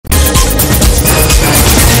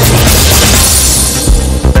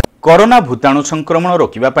Corona भूताणु संक्रमण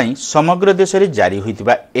रोकने समग्र देश में जारी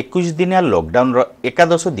होता 21 दिनिया लॉकडाउन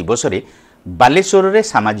एकादश दिवस में बालेश्वर में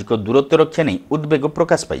सामाजिक दूरत्व रक्षा नहीं उद्वेग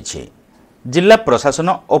प्रकाश पाई। जिला प्रशासन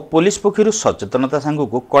और पुलिस पक्षर सचेतनता सांगू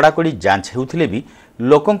कड़ाकड़ी जांच होते भी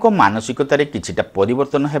लोकों मानसिकतार किछिटा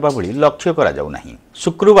परिवर्तन होगा भली लक्ष्य करा जाउ नाही।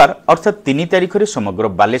 शुक्रवार अर्थात 3 तारिख में समग्र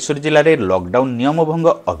बालेश्वर जिले में लॉकडाउन नियम भंग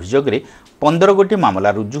अभियोग में 15 गोटी मामला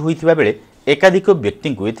रुजु होता बेले एकाधिक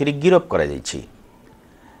व्यक्ति को एथिरे गिरफ करा जायछि।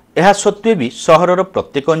 एहा सत्वे भी सहरर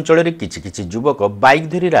प्रत्येक अंचल में किछि युवक बाइक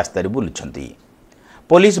धरी रास्तार बुलुछंती।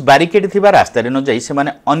 पुलिस बारिकेड थिबा रास्तार न जाई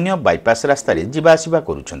सेमाने अन्य बाईपास रास्तार जिबा आसिबा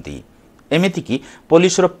करुछंती। एमितिकी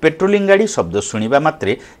पुलिसर पेट्रोलिंग गाड़ी शब्द शुणिबा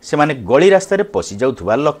मात्रे सेमाने गली रास्तार पशि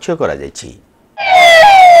जाउथुबा लक्ष्य करा जायछि।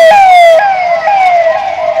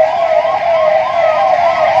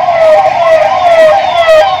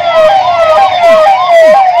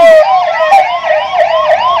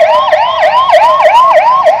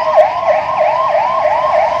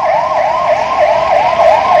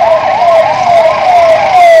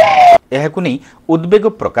 एहाकु नहीं उद्वेग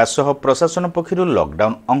प्रकाश सह प्रशासन पक्षर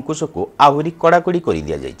लॉकडाउन अंकुश को आहरी कड़ाकड़ी कर दि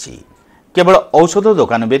जायछि। केवल औषध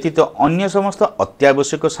दुकान व्यतीत अन्य समस्त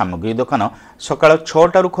अत्यावश्यक सामग्री दुकान सकाळ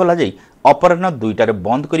 6टारू खोला जाई अपराह्न 2टारे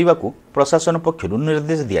बंद करने को प्रशासन पक्षर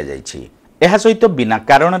निर्देश दिया जायछि। एहा सहित बिना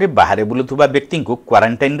कारण रे बाहर बुलुथुबा व्यक्ति को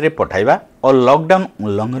क्वारंटाइन रे पठाइबा और लॉकडाउन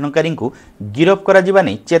उल्लंघनकारी को गिरफ करा जिबा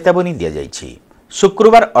नै चेतावनी दिया जायछि।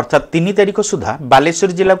 शुक्रवार अर्थात 3 तारिख सुधा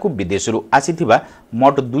बालेश्वर जिला को विदेशरू आसीथिबा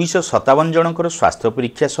मोट 257 जनकर स्वास्थ्य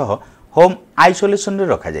परीक्षा सह होम आइसोलेशन रे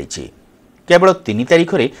रखा जायछि। केवल 3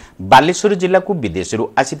 तारिख रे बालेश्वर जिला को विदेशरू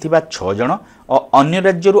आसीथिबा 6 जन और अन्य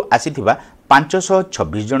राज्यरू आसीथिबा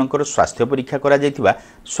 526 जनकर स्वास्थ्य परीक्षा करा जायथिबा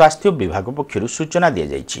स्वास्थ्य विभाग पक्षरु सूचना दिया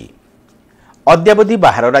जायछि। अद्यावधि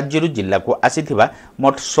बाहर राज्यरू जिला को आसीथिबा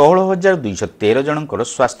मोट 16,213 जनकर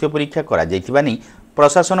स्वास्थ्य परीक्षा करा जायथिबा नै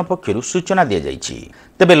प्रशासन पक्षरु सूचना दिया जायछि।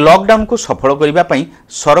 तेबे लॉकडाउन को सफल करिबा पई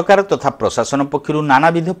सरकार तथा प्रशासन पक्षरु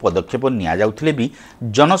नानाविध पदक्षेप निया जाउथिले भी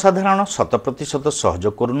जनसाधारण 100%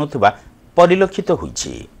 सहयोग करुनथुबा परिलक्षित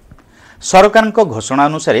होईछि। सरकारक घोषणा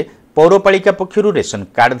अनुसार पौरपालिका पक्षरु रेशन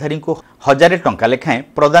कार्डधारी को 1000 टंका लेखाएं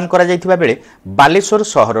प्रदान करा जायथिबा बेले बालेश्वर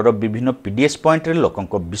सहरर विभिन्न पीडीएस पॉइंट रे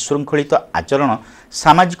लोकंक विशृंखलित आचरण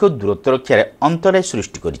सामाजिक दूरत्व रक्षार अंतराय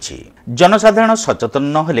सृष्टि करिछि। जनसाधारण सचेतन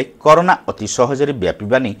न हेले कोरोना अति सहजरे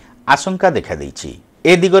व्यापीबा नै आशंका देखा दैछि।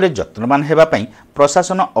 ए दिगरे यत्नवान हेबा पई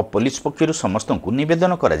प्रशासन और पुलिस पक्षरु समस्तंकु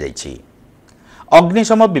निवेदन करा जायछि।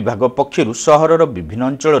 अग्निशम विभाग पक्षरु सहरर विभिन्न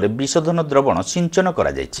अंचल रे विशोधन द्रवण सिंचन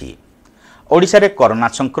करा जायछि। ओडिशा रे कोरोना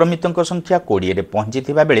संक्रमितों संख्या 20 रे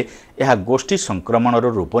पहुंचीथिबा बेले यह गोष्ठी संक्रमणर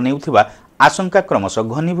रूप नेउथिबा आशंका क्रमशः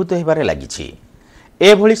घनीभूत हेबारे लागिछि।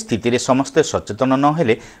 एभली स्थिति रे समस्ते सचेतन न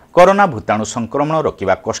हेले कोरोना भूताणु संक्रमण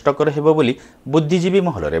रोकिबा कष्टकर हेबो बोली बुद्धिजीवी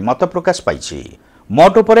महल रे मत प्रकाश पाइछि।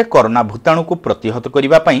 मोट उपरे कोरोना भूताणु को प्रतिहत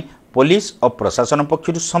करिबा पई पुलिस और प्रशासन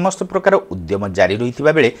पक्षरु समस्त प्रकार उद्यम जारी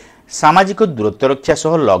रहिथिबा बेले सामाजिक दूरत्व रक्षा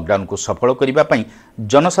सह लॉकडाउन को सफल करिबा पई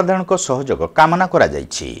जनसाधारणक सहयोग कामना करा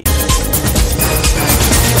जायछि।